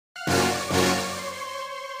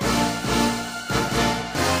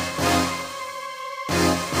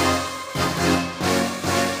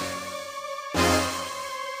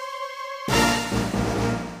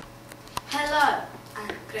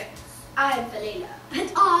I'm Valila.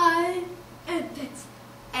 And I am Pix.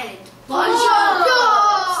 And bonjour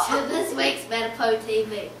to this week's Matipo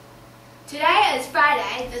TV. Today is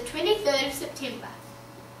Friday, the 23rd of September.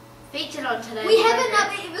 Featured on today's We have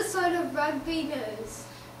program, another episode of Rugby News.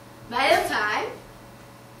 Mail Time,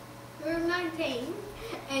 Room 19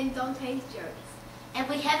 and Dante's Jokes. and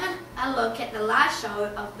we have a look at the last show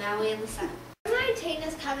of Maui and the Sun. Room 19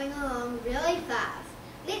 is coming along really fast.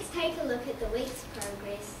 Let's take a look at the week's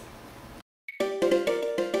progress.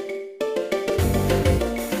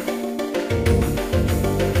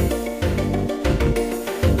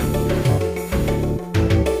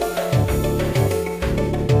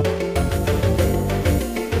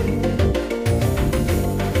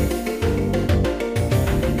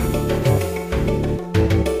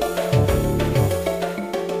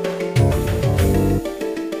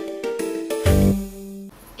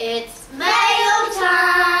 It's mail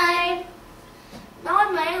time!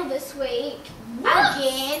 No mail this week. What?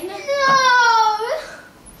 Again? No!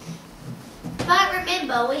 But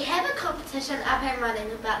remember, we have a competition up and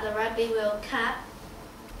running about the Rugby World Cup.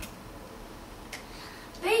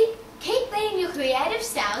 Keep being your creative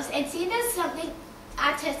selves and send us something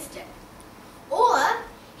artistic. Or,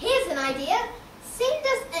 here's an idea. Send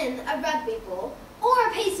us in a rugby ball or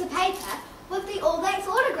a piece of paper with the All Blacks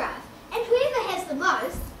autograph. And whoever has the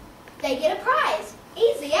most, they get a prize.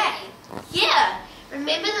 Easy, eh? Yeah!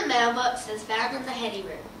 Remember the mailbox is found in the Hattie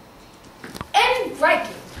room. In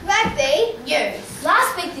breaking rugby News.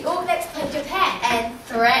 last week the All Blacks played Japan And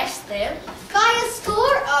thrashed them. by a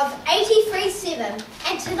score of 83-7.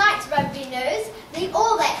 And tonight's rugby news, the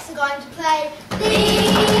All Blacks are going to play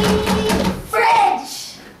the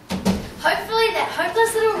French. Hopefully that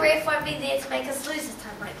hopeless little ref won't be there to make us lose this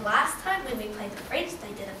time. Like last time when we played the French,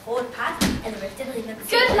 they did a forward pass and the ref didn't even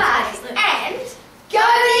see Good it. luck and go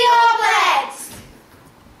the All Blacks!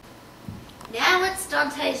 Now it's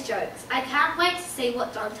Dante's jokes. I can't wait to see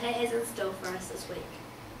what Dante has in store for us this week.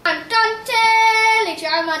 I'm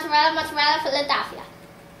Dante, mozzarella, Philadelphia.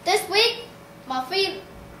 This week,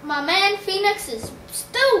 my man Phoenix is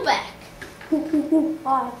still back.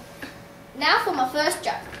 Hi. Now for my first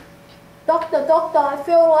joke. Doctor, I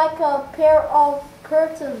feel like a pair of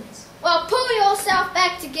curtains. Well, pull yourself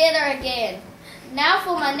back together again. Now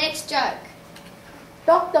for my next joke.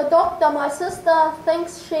 Doctor, my sister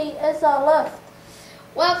thinks she is a lift.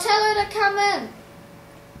 Well, tell her to come in.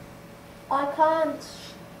 I can't.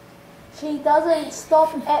 She doesn't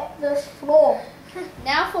stop at this floor.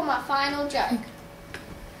 Now for my final joke.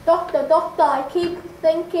 Doctor, I keep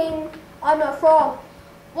thinking I'm a frog.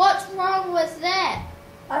 What's wrong with that?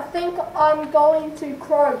 I think I'm going to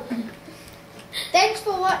croak. Thanks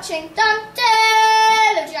for watching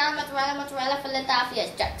Dante, mozzarella,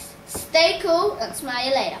 Philadelphia's jokes. Stay cool and smile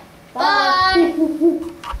you later. Bye.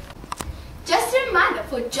 Just a reminder,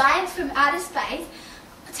 for Giants from Outer Space,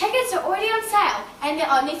 tickets are already on sale and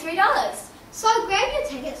they're only $3. So grab your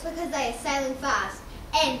tickets because they are sailing fast.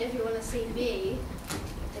 And if you want to see me,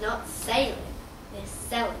 They're not sailing, they're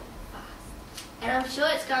selling fast. And I'm sure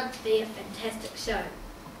it's going to be a fantastic show.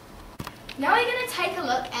 now we're going to take a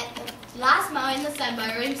look at the last Maui in the Sun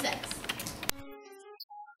by Room 6.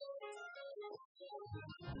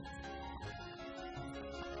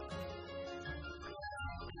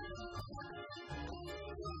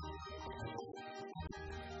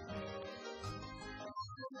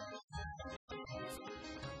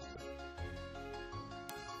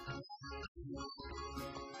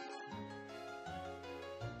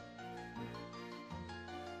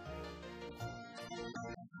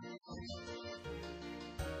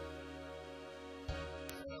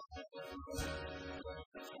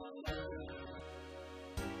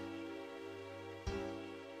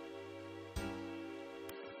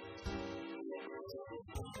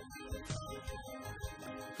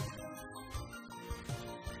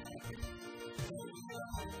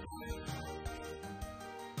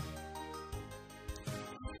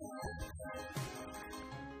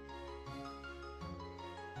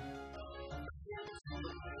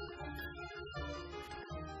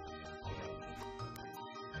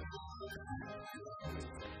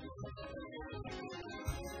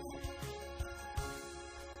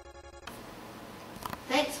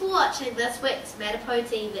 Thanks for watching this week's Matipo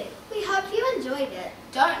TV. We hope you enjoyed it.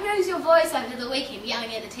 Don't lose your voice over the weekend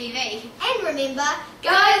yelling at the TV. And remember, Go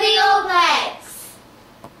the All Blacks!